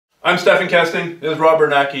I'm Stephan Kesting, this is Rob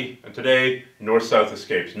Bernacki, and today, North-South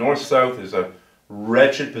escapes. North-South is a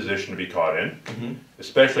wretched position to be caught in,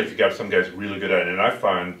 especially if you got some guys really good at it. And I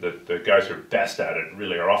find that the guys who are best at it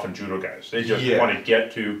really are often judo guys. They just want to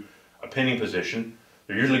get to a pinning position.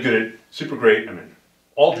 They're usually good at, super great, I mean,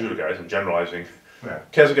 all judo guys, I'm generalizing,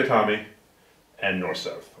 Kezigatami and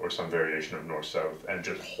North-South, or some variation of North-South, and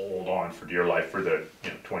just hold on for dear life for the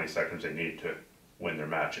 20 seconds they need to win their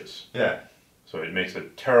matches. Yeah. So it makes a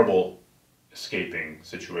terrible escaping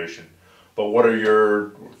situation. But what are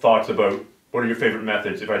your thoughts about, what are your favorite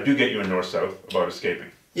methods, if I do get you in North-South, about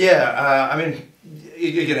escaping? Yeah, I mean,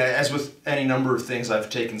 again, as with any number of things, I've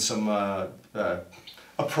taken some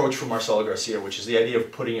approach from Marcelo Garcia, which is the idea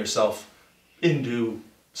of putting yourself into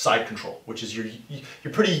side control, which is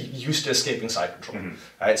you're pretty used to escaping side control,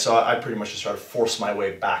 right? So I pretty much just try to force my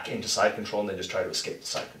way back into side control and then just try to escape the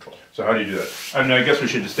side control. So how do you do that? I mean, I guess we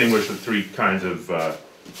should distinguish the three kinds of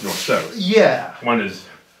North-South. Yeah. One is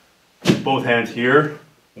both hands here,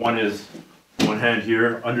 one is one hand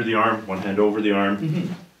here under the arm, one hand over the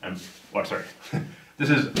arm, and, oh, sorry, this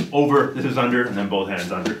is over, this is under, and then both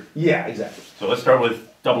hands under. Yeah, exactly. So let's start with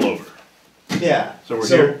double over. Yeah. So we're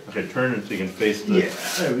here. Okay, turn it so you can face the... Yeah,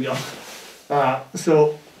 there we go.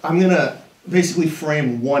 So I'm going to basically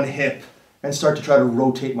frame one hip and start to try to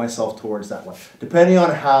rotate myself towards that one. Depending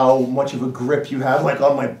on how much of a grip you have, like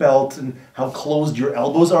on my belt, and how closed your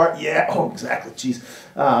elbows are. Yeah, oh, exactly, jeez.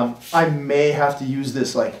 I may have to use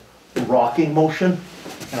this like rocking motion,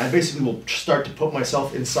 and I basically will start to put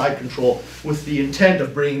myself in side control with the intent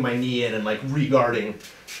of bringing my knee in and like re-guarding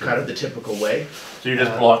kind of the typical way. So you're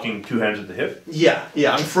just blocking two hands at the hip? Yeah,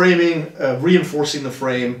 I'm framing, reinforcing the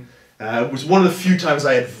frame. It was one of the few times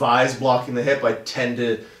I advise blocking the hip. I tend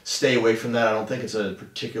to stay away from that. I don't think it's a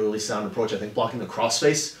particularly sound approach. I think blocking the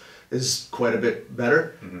crossface is quite a bit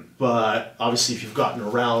better. But obviously if you've gotten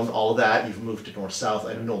around all of that, you've moved to North-South,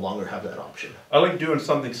 I no longer have that option. I like doing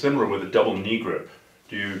something similar with a double knee grip.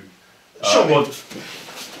 Do you... Show me. Well,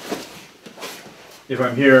 if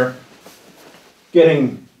I'm here,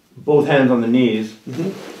 getting both hands on the knees,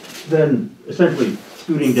 then essentially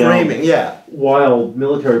scooting down, framing, yeah, while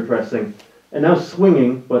military pressing, and now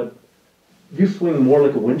swinging, but you swing more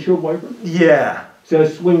like a windshield wiper? Yeah. So I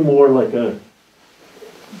swing more like a,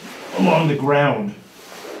 along the ground,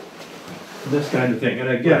 this kind of thing. And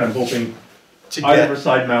again, I'm hoping to either a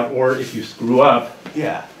side mount, or if you screw up,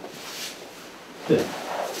 to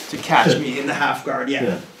catch me in the half guard,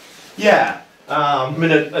 yeah. I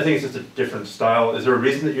mean, I think it's just a different style. Is there a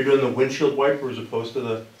reason that you're doing the windshield wiper as opposed to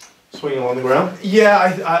the swinging along the ground? Yeah,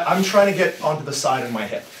 I'm trying to get onto the side of my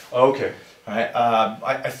hip. Oh, okay. Right.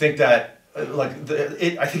 I think that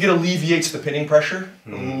I think it alleviates the pinning pressure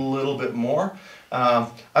a little bit more. I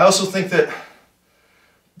also think that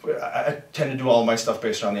I tend to do all of my stuff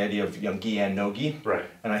based on the idea of gi and no gi. Right.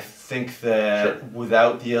 And I think that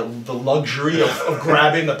without the luxury of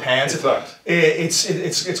grabbing the pants,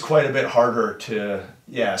 it's quite a bit harder to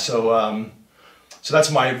So that's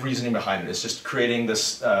my reasoning behind it. It's just creating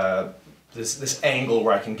this this angle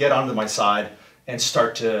where I can get onto my side and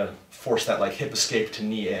start to force that like hip escape to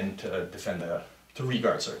knee in to defend to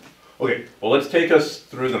re-guard, sorry. Okay, well let's take us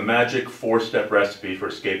through the magic 4-step recipe for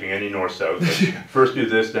escaping any North-South. First do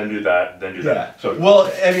this, then do that, then do that. So,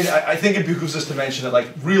 well, I mean, I think it behooves us to mention that like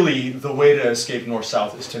really the way to escape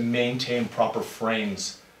North-South is to maintain proper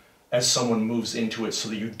frames as someone moves into it so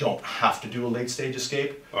that you don't have to do a late stage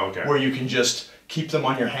escape. Okay. Where you can just keep them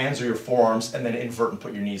on your hands or your forearms and then invert and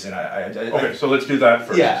put your knees in. Okay, so let's do that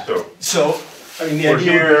first. Yeah. So I mean, the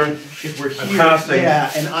idea if we're here,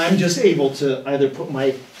 and I'm just able to either put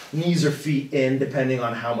my knees or feet in, depending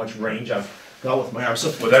on how much range I've got with my arms.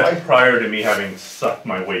 So well, that's prior to me having sucked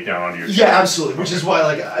my weight down onto your chest. Yeah, absolutely. Which is why,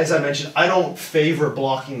 like as I mentioned, I don't favor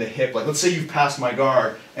blocking the hip. Like, let's say you've passed my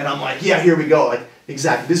guard, and I'm like, yeah, here we go. Like,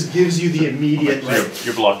 exactly. This gives you the immediate. So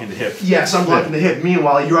you're blocking the hip. Yes, I'm blocking the hip.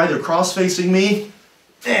 Meanwhile, you're either cross-facing me,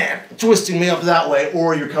 twisting me up that way,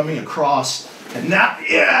 or you're coming across, and now,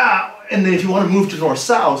 and then if you want to move to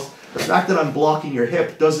North-South, the fact that I'm blocking your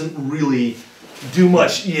hip doesn't really do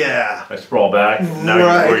much. I sprawl back. Now you're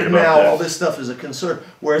worried about now all this stuff is a concern.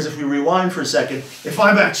 Whereas if we rewind for a second, if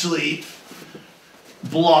I'm actually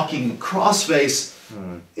blocking crossface,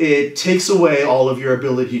 it takes away all of your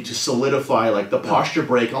ability to solidify, like the posture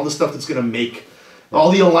break, all the stuff that's going to make, all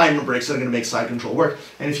the alignment breaks that are going to make side control work.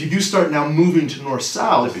 And if you do start now moving to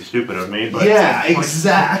North-South, that'd be stupid of me, but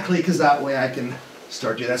exactly, because that way I can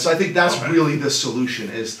start doing that. So I think that's really the solution,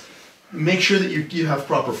 is make sure that you have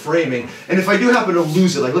proper framing. And if I do happen to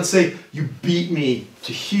lose it, like let's say you beat me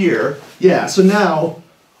to here, so now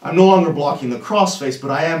I'm no longer blocking the crossface, but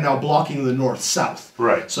I am now blocking the north-south.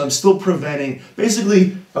 Right. So I'm still preventing,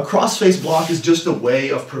 basically, a crossface block is just a way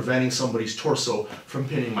of preventing somebody's torso from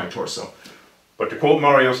pinning my torso. But to quote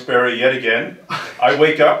Mario Sperry yet again, I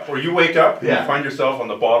wake up, or you wake up, and Yeah. you find yourself on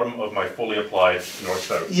the bottom of my fully applied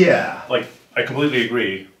north-south. Yeah. Like, I completely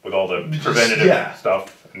agree with all the preventative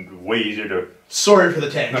stuff, and way easier to... Sorry for the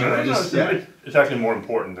tangent. It's actually more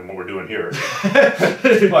important than what we're doing here.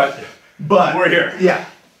 but we're here. Yeah.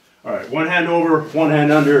 All right, one hand over, one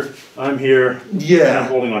hand under. I'm here. Yeah. And I'm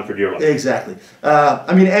holding on for dear life. Exactly.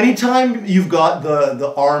 I mean, anytime you've got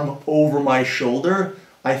the arm over my shoulder,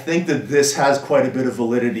 I think that this has quite a bit of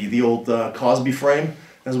validity. The old Cosby frame,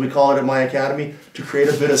 as we call it at my academy, to create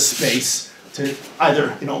a bit of space to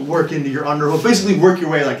either, you know, work into your underhook, basically work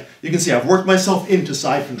your way. Like you can see, I've worked myself into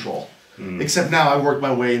side control. Except now I work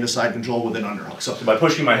my way into side control with an underhook. So by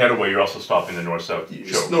pushing my head away, you're also stopping the north-south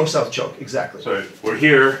choke. North-south choke, exactly. So we're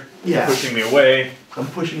here, you're pushing me away. I'm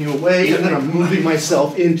pushing you away, and then I'm moving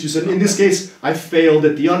myself into, so in this case, I failed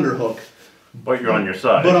at the underhook. But you're on your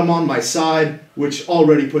side. But I'm on my side, which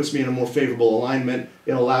already puts me in a more favorable alignment.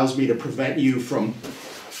 It allows me to prevent you from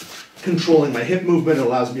controlling my hip movement. It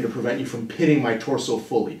allows me to prevent you from pinning my torso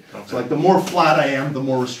fully. Okay. So like the more flat I am, the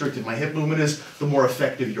more restricted my hip movement is, the more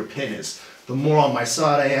effective your pin is. The more on my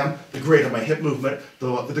side I am, the greater my hip movement,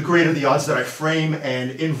 the greater the odds that I frame and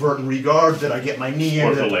invert and regard, that I get my knee in,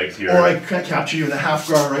 or the legs here. Or I capture you in the half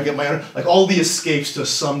guard, or I get my, like all the escapes to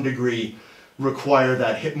some degree require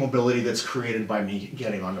that hip mobility that's created by me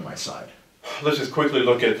getting onto my side. Let's just quickly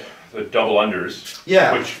look at the double unders.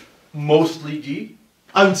 Yeah. Which mostly gi.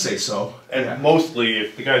 I would say so. And mostly,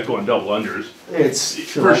 if the guy's going double unders, it's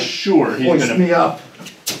for sure he's hoist going me up.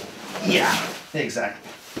 Yeah,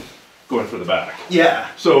 exactly. Going for the back. Yeah.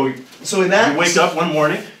 So in that, you wake up one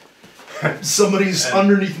morning, somebody's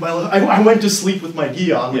underneath my left. I went to sleep with my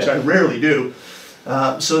gi on, which I rarely do.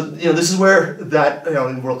 So you know, this is where that, you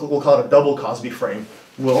know, we'll call it a double Cosby frame,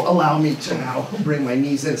 will allow me to now bring my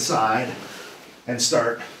knees inside and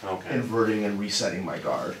start inverting and resetting my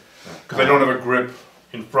guard. Because I don't have a grip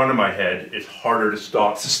in front of my head, it's harder to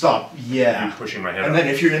stop. Yeah. You pushing my head and up.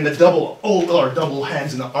 then if you're in the double, or double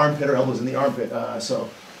hands in the armpit or elbows in the armpit, so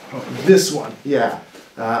this one,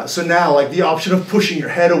 so now like the option of pushing your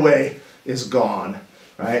head away is gone,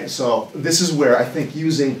 right? So this is where I think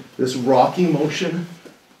using this rocking motion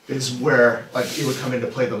is where like it would come into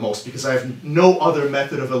play the most, because I have no other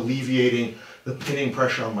method of alleviating the pinning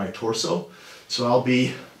pressure on my torso. So I'll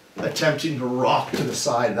be attempting to rock to the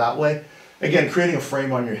side that way. Again, creating a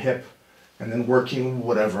frame on your hip and then working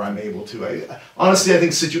whatever I'm able to. Honestly, I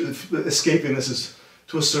think escaping this is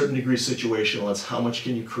to a certain degree situational. It's how much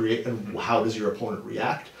can you create and how does your opponent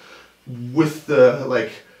react, with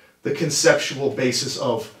the conceptual basis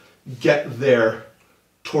of get their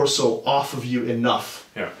torso off of you enough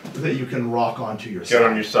that you can rock onto your side. Get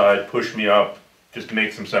on your side, push me up, just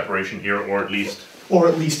make some separation here, or at least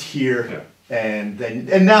here. Yeah. And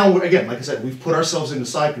now, again, like I said, we've put ourselves into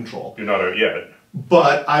side control. You're not out yet.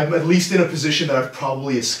 But I'm at least in a position that I've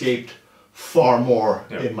probably escaped far more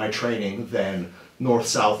in my training than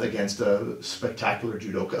north-south against a spectacular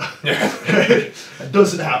judoka. That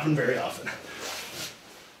doesn't happen very often.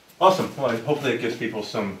 Awesome. Well, hopefully it gives people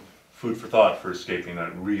some food for thought for escaping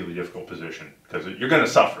that really difficult position. Because you're going to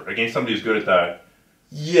suffer. Against somebody who's good at that,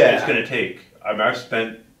 it's going to take... I've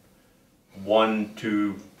spent 1,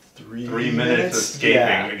 2, 3 minutes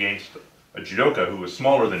escaping against a judoka who was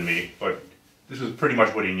smaller than me, but this was pretty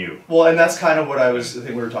much what he knew. Well, and that's kind of what I think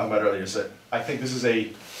we were talking about earlier, is that I think this is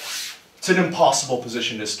it's an impossible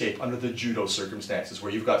position to escape under the judo circumstances,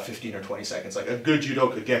 where you've got 15 or 20 seconds. Like a good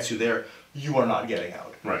judoka gets you there, you are not getting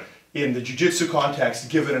out. Right. In the jiu-jitsu context,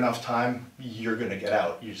 give it enough time, you're going to get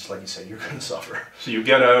out. You just, like you said, you're going to suffer. So you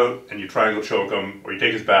get out and you triangle choke him, or you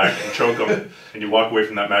take his back and choke him, and you walk away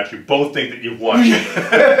from that match. You both think that you've won.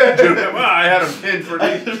 Well, I had him pinned for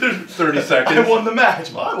 30 seconds. I won the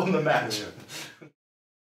match. Well, I won the match.